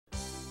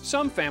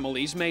Some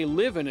families may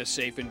live in a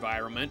safe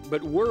environment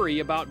but worry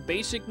about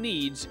basic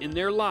needs in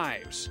their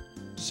lives.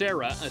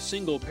 Sarah, a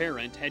single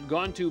parent, had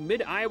gone to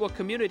Mid-Iowa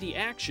Community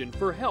Action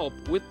for help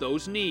with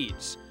those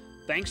needs.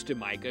 Thanks to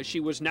Micah,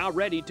 she was now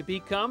ready to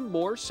become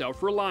more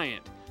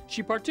self-reliant.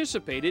 She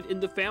participated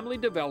in the Family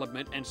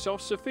Development and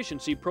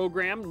Self-Sufficiency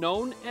program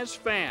known as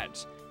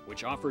FADS,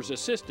 which offers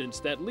assistance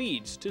that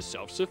leads to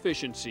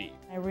self-sufficiency.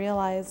 I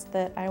realized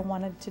that I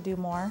wanted to do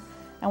more.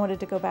 I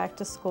wanted to go back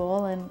to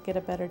school and get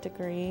a better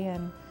degree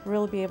and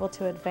really be able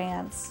to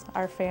advance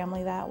our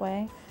family that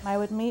way. I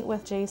would meet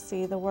with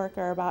JC, the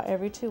worker, about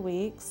every 2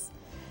 weeks,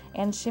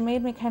 and she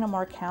made me kind of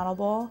more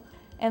accountable.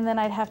 And then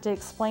I'd have to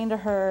explain to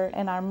her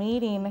in our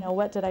meeting,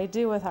 what did I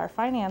do with our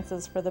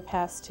finances for the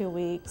past 2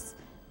 weeks.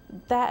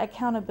 That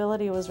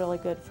accountability was really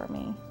good for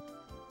me.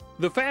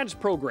 The FADS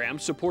program,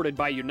 supported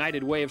by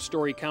United Way of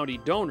Story County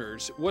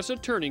donors, was a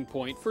turning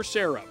point for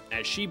Sarah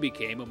as she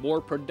became a more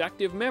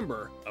productive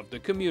member of the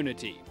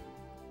community.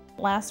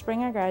 Last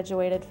spring I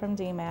graduated from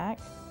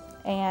DMAC,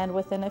 and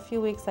within a few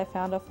weeks I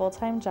found a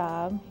full-time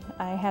job.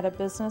 I had a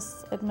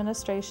business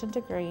administration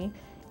degree,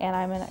 and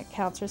I'm an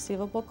accounts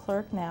receivable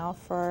clerk now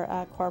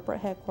for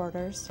corporate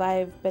headquarters.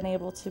 I've been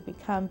able to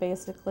become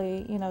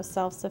basically,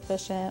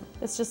 self-sufficient.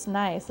 It's just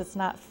nice. It's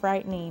not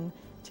frightening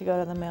to go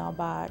to the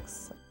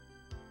mailbox.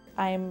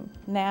 I'm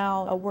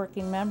now a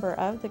working member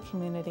of the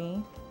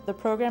community. The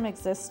program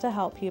exists to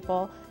help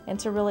people and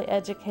to really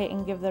educate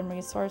and give them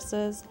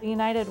resources. The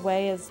United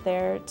Way is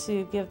there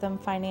to give them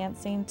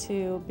financing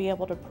to be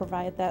able to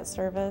provide that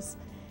service,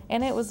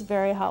 and it was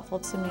very helpful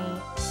to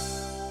me.